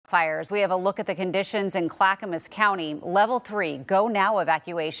Fires. We have a look at the conditions in Clackamas County. Level 3 go now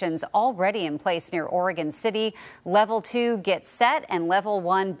evacuations already in place near Oregon City. Level 2 get set, and Level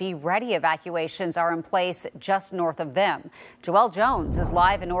 1 be ready evacuations are in place just north of them. Joelle Jones is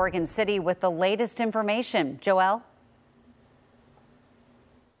live in Oregon City with the latest information. Joelle?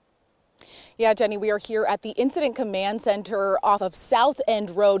 Yeah, Jenny, we are here at the Incident Command Center off of South End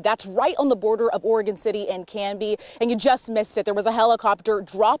Road. That's right on the border of Oregon City and Canby. And you just missed it. There was a helicopter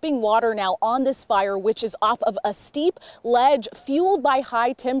dropping water now on this fire, which is off of a steep ledge fueled by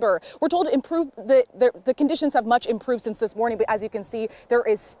high timber. We're told the conditions have much improved since this morning, but as you can see, there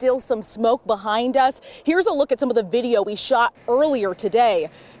is still some smoke behind us. Here's a look at some of the video we shot earlier today.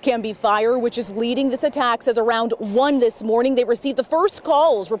 Canby Fire, which is leading this attack, says around 1 this morning they received the first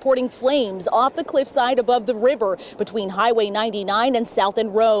calls reporting flames off the cliffside above the river between Highway 99 and South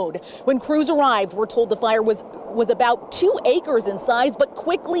End Road. When crews arrived, we're told the fire was about 2 acres in size, but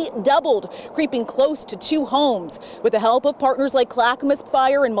quickly doubled, creeping close to 2 homes. With the help of partners like Clackamas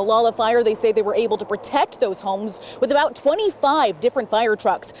Fire and Malala Fire, they say they were able to protect those homes with about 25 different fire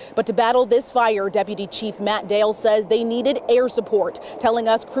trucks. But to battle this fire, Deputy Chief Matt Dale says they needed air support, telling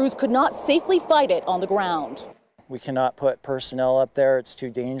us crews could not safely fight it on the ground. We cannot put personnel up there. It's too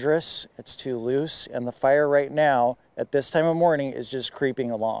dangerous. It's too loose. And the fire right now at this time of morning is just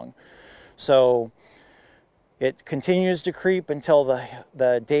creeping along. So it continues to creep until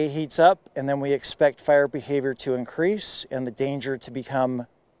the day heats up, and then we expect fire behavior to increase and the danger to become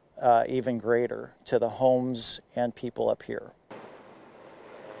even greater to the homes and people up here.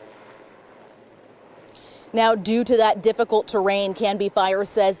 Now, due to that difficult terrain, Canby Fire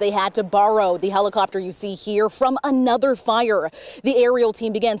says they had to borrow the helicopter you see here from another fire. The aerial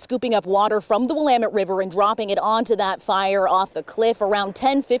team began scooping up water from the Willamette River and dropping it onto that fire off the cliff around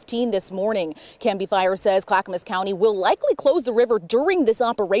 10:15 this morning. Canby Fire says Clackamas County will likely close the river during this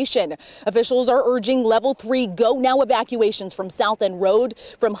operation. Officials are urging Level 3 go now evacuations from South End Road,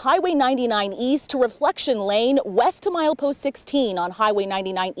 from Highway 99 East to Reflection Lane, west to milepost 16 on Highway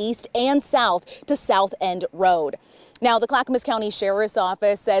 99 East and south to South End Road. Now, the Clackamas County Sheriff's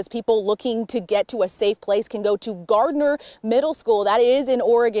Office says people looking to get to a safe place can go to Gardner Middle School. That is in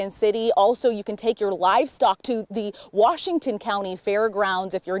Oregon City. Also, you can take your livestock to the Washington County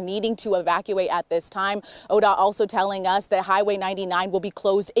Fairgrounds if you're needing to evacuate at this time. ODOT also telling us that Highway 99 will be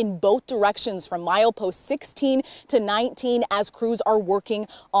closed in both directions from milepost 16 to 19 as crews are working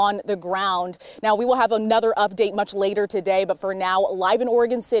on the ground. Now, we will have another update much later today, but for now, live in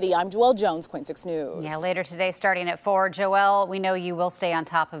Oregon City, I'm Joelle Jones, Queen 6 News. Yeah, later today starting at 4. Joelle, we know you will stay on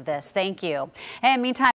top of this. Thank you. And meantime,